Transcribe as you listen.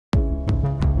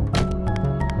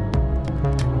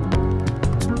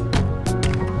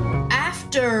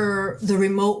after the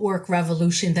remote work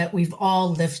revolution that we've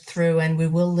all lived through and we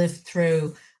will live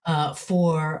through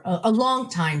for a long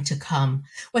time to come,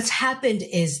 what's happened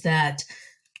is that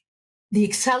the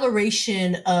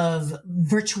acceleration of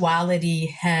virtuality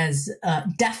has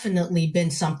definitely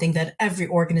been something that every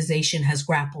organization has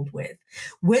grappled with.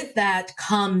 With that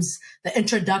comes the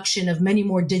introduction of many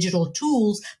more digital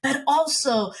tools, but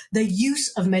also the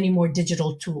use of many more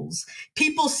digital tools.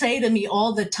 People say to me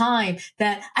all the time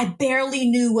that I barely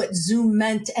knew what Zoom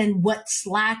meant and what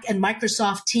Slack and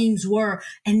Microsoft Teams were,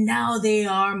 and now they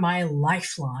are my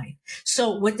lifeline.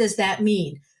 So what does that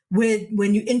mean?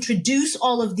 When you introduce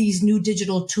all of these new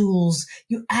digital tools,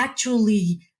 you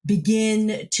actually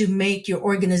begin to make your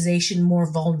organization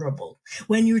more vulnerable.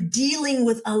 When you're dealing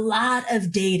with a lot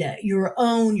of data, your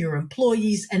own, your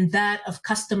employees, and that of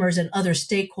customers and other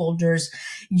stakeholders,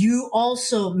 you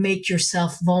also make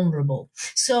yourself vulnerable.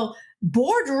 So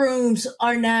boardrooms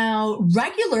are now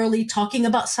regularly talking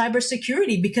about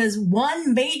cybersecurity because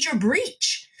one major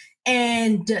breach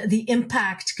and the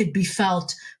impact could be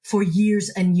felt for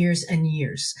years and years and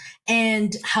years.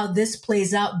 And how this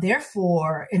plays out,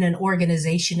 therefore, in an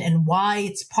organization and why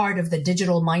it's part of the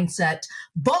digital mindset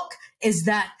book is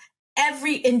that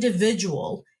every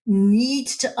individual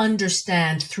needs to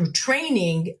understand through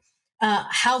training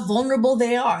how vulnerable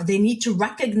they are. They need to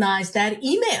recognize that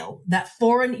email, that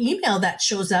foreign email that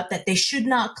shows up that they should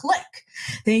not click.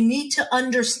 They need to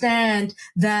understand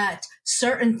that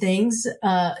certain things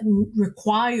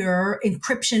require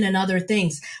encryption and other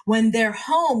things. When they're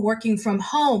home, working from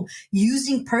home,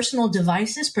 using personal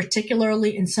devices,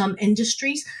 particularly in some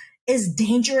industries, is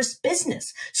dangerous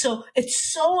business. So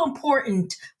it's so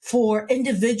important for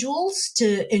individuals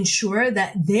to ensure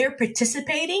that they're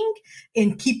participating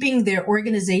in keeping their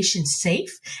organization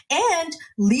safe. And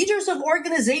leaders of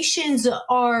organizations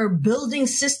are building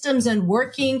systems and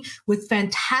working with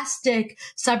fantastic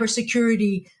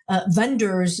cybersecurity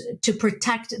vendors to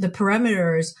protect the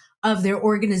perimeters of their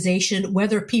organization,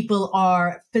 whether people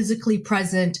are physically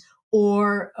present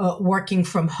or working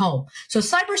from home. So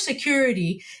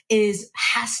cybersecurity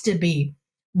has to be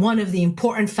one of the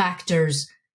important factors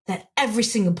that every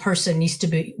single person needs to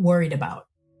be worried about.